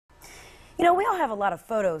You know, we all have a lot of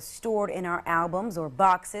photos stored in our albums or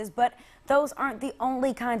boxes, but those aren't the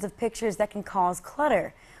only kinds of pictures that can cause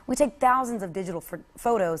clutter. We take thousands of digital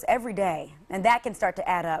photos every day, and that can start to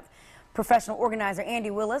add up. Professional organizer Andy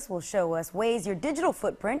will show us ways your digital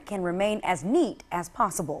footprint can remain as neat as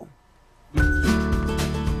possible. You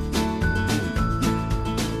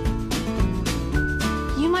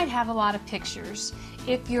might have a lot of pictures.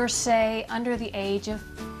 If you're, say, under the age of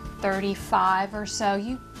 35 or so,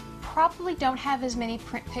 you probably don't have as many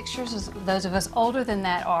print pictures as those of us older than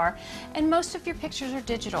that are, and most of your pictures are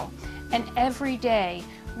digital. And every day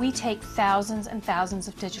we take thousands and thousands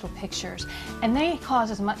of digital pictures, and they cause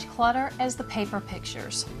as much clutter as the paper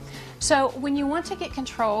pictures. So when you want to get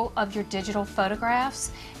control of your digital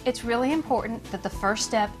photographs, it's really important that the first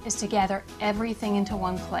step is to gather everything into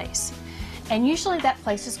one place. And usually that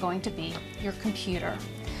place is going to be your computer.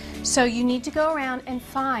 So you need to go around and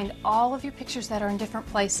find all of your pictures that are in different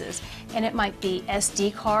places. And it might be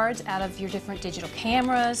SD cards out of your different digital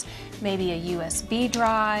cameras, maybe a USB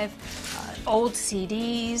drive, old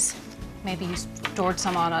CDs, maybe you stored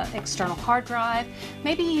some on an external hard drive,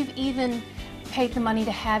 maybe you've even paid the money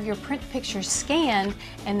to have your print pictures scanned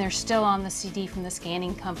and they're still on the CD from the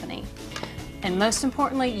scanning company. And most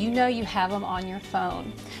importantly, you know you have them on your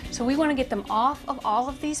phone. So we want to get them off of all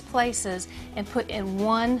of these places and put in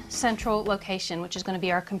one central location, which is going to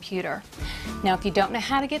be our computer. Now, if you don't know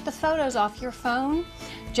how to get the photos off your phone,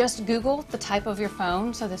 just Google the type of your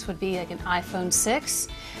phone. So this would be like an iPhone 6,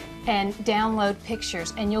 and download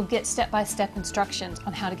pictures, and you'll get step-by-step instructions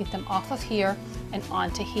on how to get them off of here and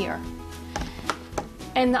onto here.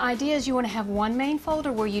 And the idea is you want to have one main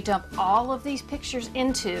folder where you dump all of these pictures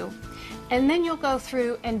into, and then you'll go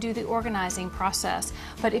through and do the organizing process.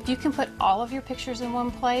 But if you can put all of your pictures in one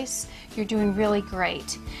place, you're doing really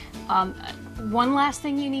great. One last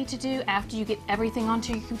thing you need to do after you get everything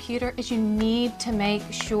onto your computer is you need to make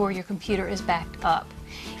sure your computer is backed up,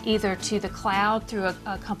 either to the cloud through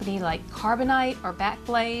a company like Carbonite or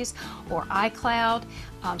Backblaze or iCloud,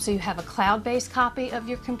 so you have a cloud-based copy of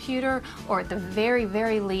your computer, or at the very,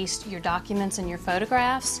 very least your documents and your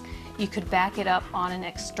photographs. You could back it up on an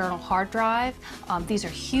external hard drive. These are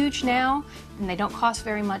huge now and they don't cost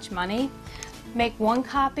very much money. Make one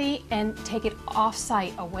copy and take it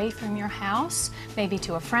off-site, away from your house, maybe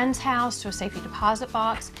to a friend's house, to a safety deposit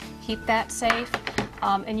box. Keep that safe.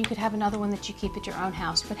 And you could have another one that you keep at your own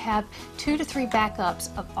house, but have 2 to 3 backups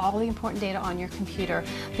of all the important data on your computer,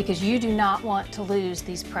 because you do not want to lose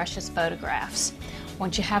these precious photographs.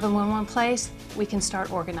 Once you have them in one place, we can start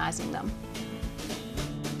organizing them.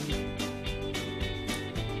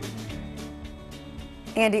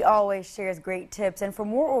 Andy always shares great tips, and for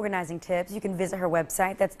more organizing tips, you can visit her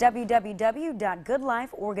website. That's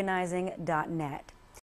www.goodlifeorganizing.net.